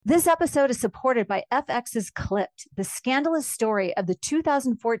This episode is supported by FX's Clipped, the scandalous story of the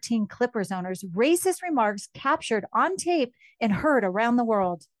 2014 Clippers owner's racist remarks captured on tape and heard around the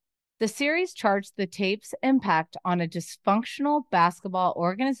world. The series charts the tape's impact on a dysfunctional basketball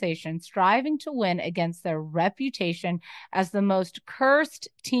organization striving to win against their reputation as the most cursed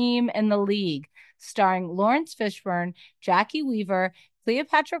team in the league, starring Lawrence Fishburne, Jackie Weaver,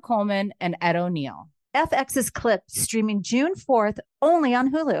 Cleopatra Coleman, and Ed O'Neill. FX's Clipped, streaming June 4th, only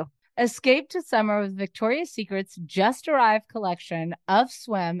on Hulu. Escape to summer with Victoria's Secret's just-arrived collection of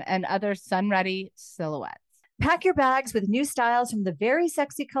swim and other sun-ready silhouettes. Pack your bags with new styles from the Very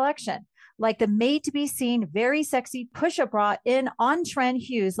Sexy collection, like the made-to-be-seen Very Sexy push-up bra in on-trend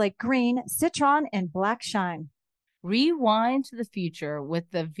hues like green, citron, and black shine. Rewind to the future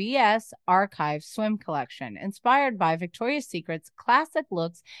with the VS Archive swim collection, inspired by Victoria's Secret's classic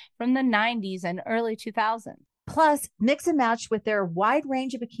looks from the 90s and early 2000s. Plus, mix and match with their wide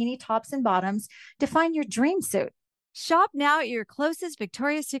range of bikini tops and bottoms to find your dream suit. Shop now at your closest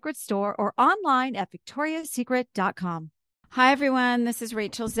Victoria's Secret store or online at victoriassecret.com. Hi, everyone. This is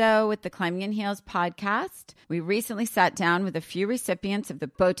Rachel Zoe with the Climbing in Heels podcast. We recently sat down with a few recipients of the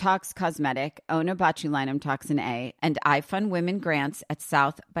Botox Cosmetic, Onabotulinum Toxin A, and iFund Women grants at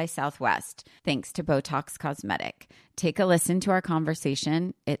South by Southwest, thanks to Botox Cosmetic. Take a listen to our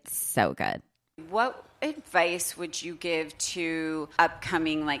conversation. It's so good. What advice would you give to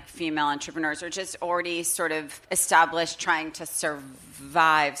upcoming female entrepreneurs or just already sort of established trying to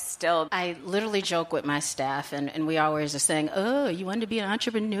survive still? I literally joke with my staff and we always are saying, oh, you want to be an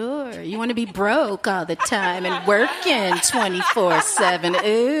entrepreneur? You want to be broke all the time and working 24/7.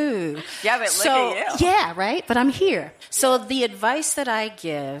 Ooh. Yeah, but look at you. Yeah, right? But I'm here. So the advice that I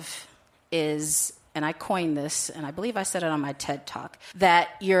give is, and I coined this, and I believe I said it on my TED Talk, that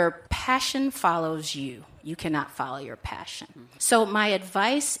your passion follows you. You cannot follow your passion. So my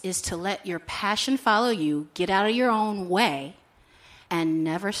advice is to let your passion follow you, get out of your own way, and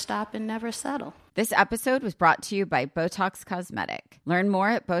never stop and never settle. This episode was brought to you by Botox Cosmetic. Learn more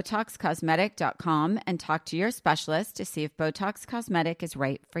at BotoxCosmetic.com and talk to your specialist to see if Botox Cosmetic is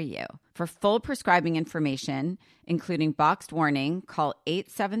right for you. For full prescribing information, including boxed warning, call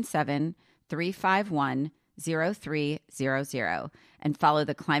 877-351-0300 and follow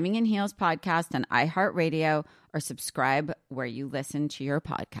the Climbing in Heels podcast on iHeartRadio or subscribe where you listen to your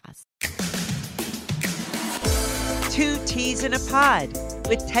podcast. Two Teas in a Pod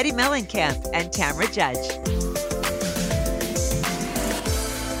with Teddy Mellencamp and Tamra Judge.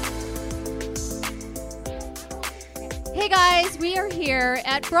 Hey guys, we are here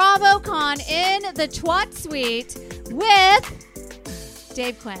at BravoCon in the Twat Suite with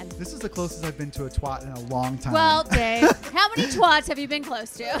Dave Quinn. This is the closest I've been to a twat in a long time. Well, Dave, how many twats have you been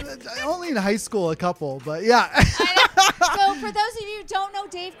close to? Only in high school, a couple, but yeah. So for those of you who don't know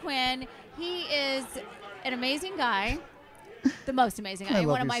Dave Quinn, he is an amazing guy, the most amazing guy,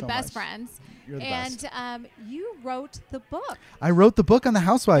 one of my best friends. You're the best. You wrote the book. I wrote the book on the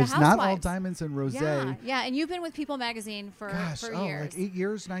Housewives, The Not All Housewives. Diamonds and Rosé. Yeah, and you've been with People Magazine for years. Like 8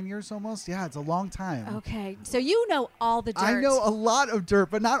 years, 9 years almost. Yeah, it's a long time. Okay, so you know all the dirt. I know a lot of dirt,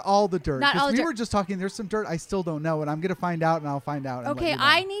 but not all the dirt. Not all the we dirt. were just talking, there's some dirt I still don't know, and I'm going to find out, and I'll find out. And Okay, let you know.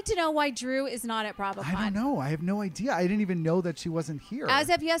 I need to know why Drew is not at BravoCon. I don't know. I have no idea. I didn't even know that she wasn't here. As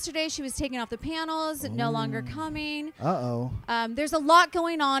of yesterday, she was taken off the panels, no longer coming. Uh-oh. There's a lot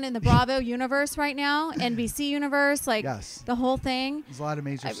going on in the Bravo universe right now, NBC universe, Yes. the whole thing. There's a lot of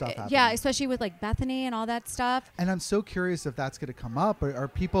major stuff happening. Yeah, especially with Bethany and all that stuff. And I'm so curious if that's going to come up. Are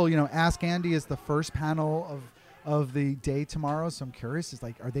people, Ask Andy is the first panel of the day tomorrow. So I'm curious,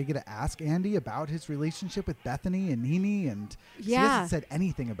 are they going to ask Andy about his relationship with Bethany and Nene? And he hasn't said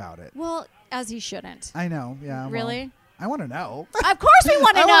anything about it. Well, as he shouldn't. I know. Yeah. Really? Well, I want to know. Of course we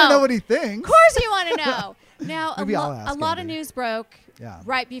want to know. I want to know what he thinks. Of course you want to know. Now, Maybe I'll ask a lot of Andy. news broke Yeah.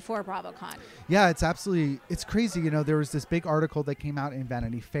 right before BravoCon. Yeah, it's crazy. There was this big article that came out in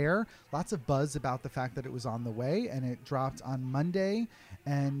Vanity Fair. Lots of buzz about the fact that it was on the way, and it dropped on Monday.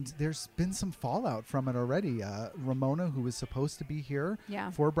 And there's been some fallout from it already. Ramona, who was supposed to be here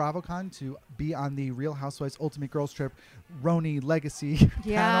for BravoCon to be on the Real Housewives Ultimate Girls Trip Roni Legacy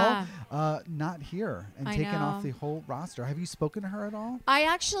panel, not here and taken off the whole roster. Have you spoken to her at all? I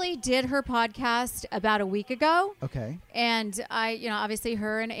actually did her podcast about a week ago. Okay. And obviously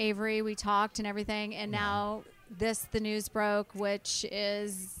her and Avery, we talked and everything. And now the news broke, which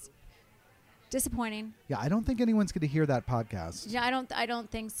is disappointing. Yeah, I don't think anyone's going to hear that podcast. Yeah, I don't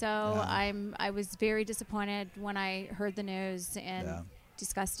think so. Yeah. I was very disappointed when I heard the news and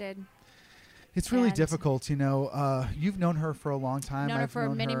disgusted. It's really difficult, You've known her for a long time. Known her I've for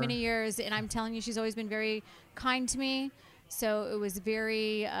known many years, and I'm telling you, she's always been very kind to me. So it was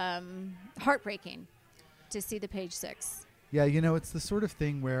very heartbreaking to see the page 6. Yeah, it's the sort of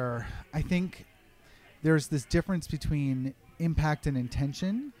thing where I think there's this difference between impact and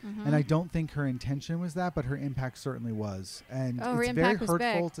intention, and I don't think her intention was that, but her impact certainly was. And it's very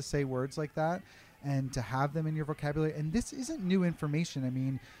hurtful to say words like that and to have them in your vocabulary. And this isn't new information. I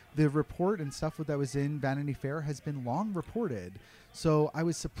mean, the report and stuff that was in Vanity Fair has been long reported. So I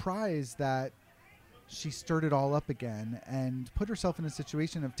was surprised that she stirred it all up again and put herself in a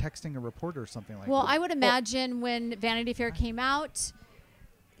situation of texting a reporter or something like that. Well, I would imagine when Vanity Fair came out,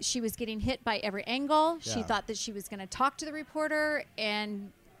 she was getting hit by every angle. Yeah. She thought that she was going to talk to the reporter,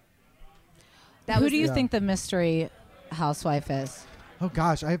 and who do you think the mystery housewife is? Oh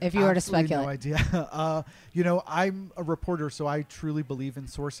gosh, I have if you were to speculate, no idea. I'm a reporter, so I truly believe in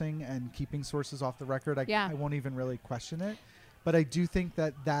sourcing and keeping sources off the record. I won't even really question it, but I do think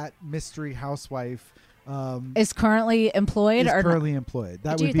that mystery housewife is currently employed. Employed.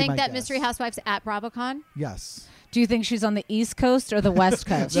 Do you think that mystery housewife's at BravoCon? Yes. Do you think she's on the East Coast or the West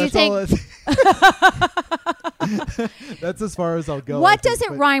Coast? Do you think? That's as far as I'll go. What does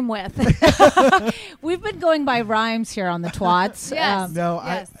it rhyme with? We've been going by rhymes here on the Twats.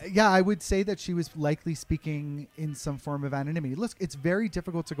 Yes. I would say that she was likely speaking in some form of anonymity. Look, it's very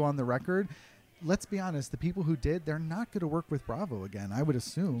difficult to go on the record. Let's be honest, the people who did, they're not going to work with Bravo again, I would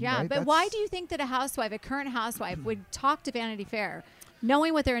assume. Yeah, right? But why do you think that a current housewife, would talk to Vanity Fair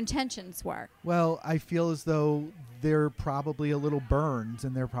knowing what their intentions were? Well, I feel as though they're probably a little burned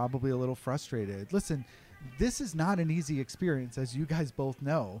and they're probably a little frustrated. Listen, this is not an easy experience, as you guys both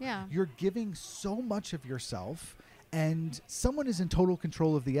know. Yeah. You're giving so much of yourself, and someone is in total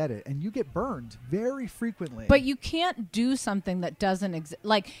control of the edit, and you get burned very frequently. But you can't do something that doesn't exist.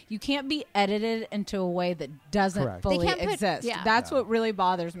 Like, you can't be edited into a way that doesn't fully exist. That's what really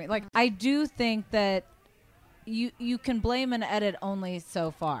bothers me. Like, I do think that you can blame an edit only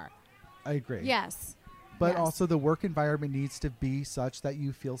so far. I agree. Yes. But also the work environment needs to be such that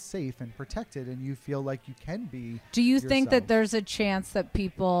you feel safe and protected and you feel like you can be Do you yourself. think that there's a chance that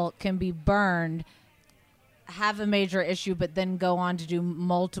people can be burned, have a major issue, but then go on to do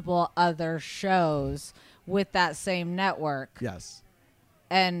multiple other shows with that same network? Yes.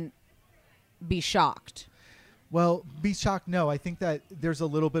 And be shocked? Well, be shocked, no. I think that there's a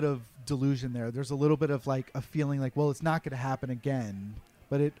little bit of delusion there. There's a little bit of like a feeling like, well, it's not going to happen again.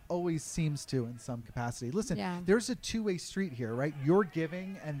 But it always seems to in some capacity. Listen, there's a two-way street here, right? You're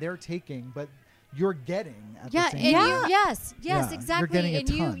giving and they're taking, but you're getting at the same time. Yes, exactly. You're getting a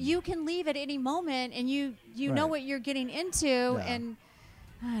ton. You can leave at any moment, and you know what you're getting into, and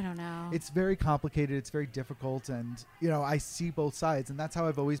I don't know. It's very complicated. It's very difficult, and I see both sides, and that's how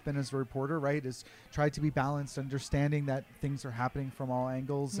I've always been as a reporter, right? Is try to be balanced, understanding that things are happening from all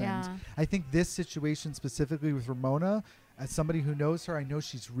angles. Yeah. And I think this situation specifically with Ramona, as somebody who knows her, I know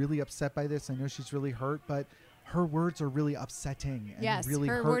she's really upset by this. I know she's really hurt, but her words are really upsetting and really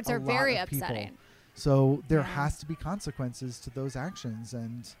hurt her words are very upsetting. People. So there has to be consequences to those actions,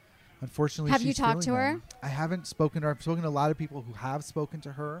 and unfortunately, have you talked to her? I haven't spoken to her. I've spoken to a lot of people who have spoken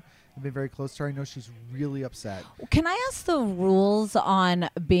to her and been very close to her. I know she's really upset. Can I ask the rules on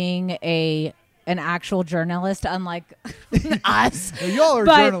being an actual journalist, unlike us? Y'all are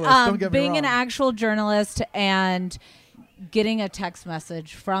journalists. Don't get me wrong. Being an actual journalist and getting a text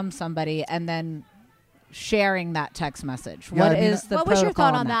message from somebody and then sharing that text message. What was your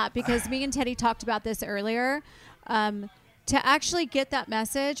thought on that? Because me and Teddy talked about this earlier. To actually get that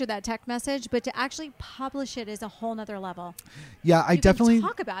message or that text message, but to actually publish it is a whole nother level. Yeah, I definitely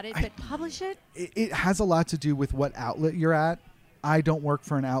talk about it, but publish it. It has a lot to do with what outlet you're at. I don't work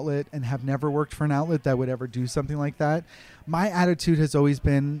for an outlet and have never worked for an outlet that would ever do something like that. My attitude has always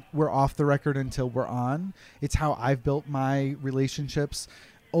been we're off the record until we're on. It's how I've built my relationships.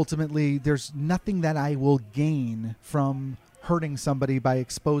 Ultimately, there's nothing that I will gain from hurting somebody by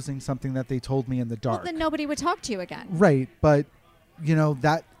exposing something that they told me in the dark. Well, then nobody would talk to you again. Right. But,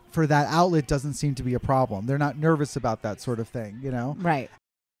 that for that outlet doesn't seem to be a problem. They're not nervous about that sort of thing, Right.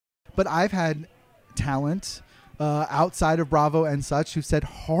 But I've had talent outside of Bravo and such who've said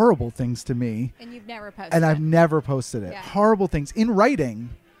horrible things to me. And you've never posted And I've never posted it. Yeah. Horrible things. In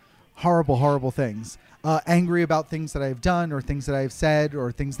writing, horrible things. Angry about things that I've done or things that I've said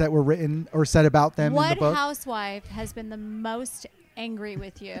or things that were written or said about them in the book. What housewife has been the most angry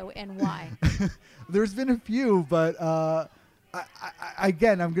with you and why? There's been a few, but I'm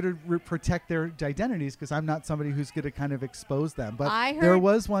going to protect their identities because I'm not somebody who's going to kind of expose them. But there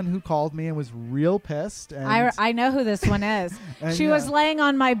was one who called me and was real pissed. And I know who this one is. She was laying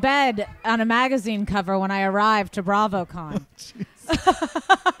on my bed on a magazine cover when I arrived to BravoCon.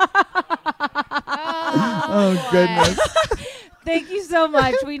 Oh, goodness. Thank you so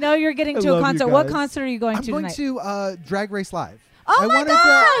much. We know you're getting to a concert. What concert are you going to tonight? I'm going to Drag Race Live. Oh my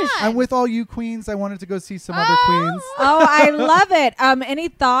gosh! I'm with all you queens. I wanted to go see some other queens. Oh, I love it. Any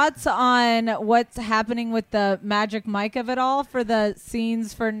thoughts on what's happening with the Magic Mike of it all for the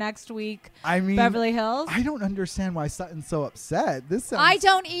scenes for next week? I mean, Beverly Hills. I don't understand why Sutton's so upset. I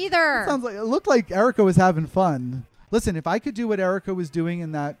don't either. It looked like Erica was having fun. Listen, if I could do what Erica was doing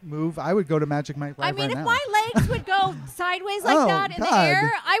in that move, I would go to Magic Mike Live right now. If my legs would go sideways like that in the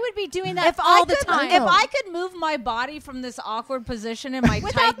air, I would be doing that the time. If I could move my body from this awkward position in my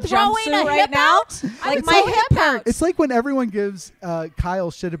tight throwing jumpsuit a right hip now, out, like my hip hurts. It's like when everyone gives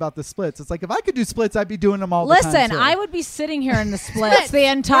Kyle shit about the splits. It's like, if I could do splits, I'd be doing them all the time. Listen, I would be sitting here in the splits the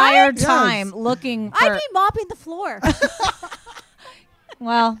entire time looking for... I'd be mopping the floor.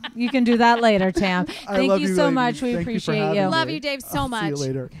 Well, you can do that later, Tam. Thank you so ladies. much. We appreciate you. Love you, Dave, so much. See you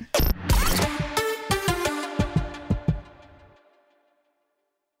later.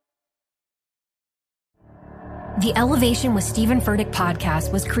 The Elevation with Stephen Furtick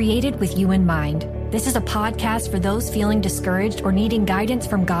podcast was created with you in mind. This is a podcast for those feeling discouraged or needing guidance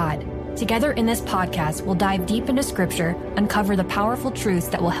from God. Together in this podcast, we'll dive deep into Scripture, uncover the powerful truths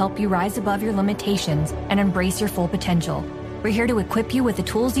that will help you rise above your limitations and embrace your full potential. We're here to equip you with the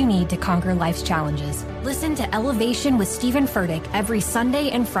tools you need to conquer life's challenges. Listen to Elevation with Stephen Furtick every Sunday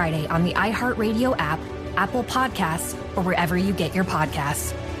and Friday on the iHeartRadio app, Apple Podcasts, or wherever you get your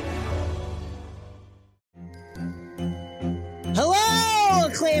podcasts. Hello,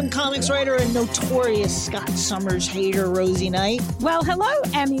 acclaimed comics writer and notorious Scott Summers hater, Rosie Knight. Well, hello,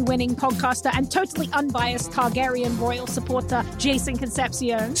 Emmy-winning podcaster and totally unbiased Targaryen royal supporter, Jason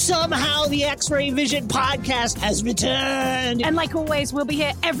Concepcion. Somehow the X-Ray Vision podcast has returned. And like always, we'll be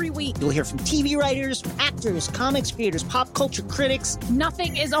here every week. You'll hear from TV writers, actors, comics creators, pop culture critics.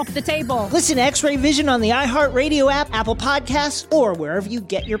 Nothing is off the table. Listen to X-Ray Vision on the iHeartRadio app, Apple Podcasts, or wherever you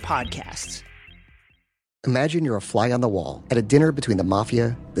get your podcasts. Imagine you're a fly on the wall at a dinner between the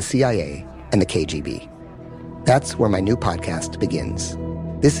Mafia, the CIA, and the KGB. That's where my new podcast begins.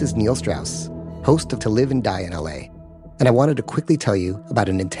 This is Neil Strauss, host of To Live and Die in LA, and I wanted to quickly tell you about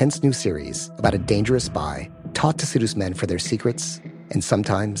an intense new series about a dangerous spy taught to seduce men for their secrets and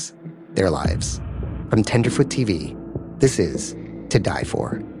sometimes their lives. From Tenderfoot TV, this is To Die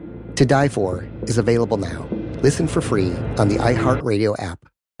For. To Die For is available now. Listen for free on the iHeartRadio app,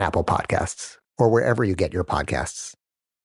 Apple Podcasts, or wherever you get your podcasts.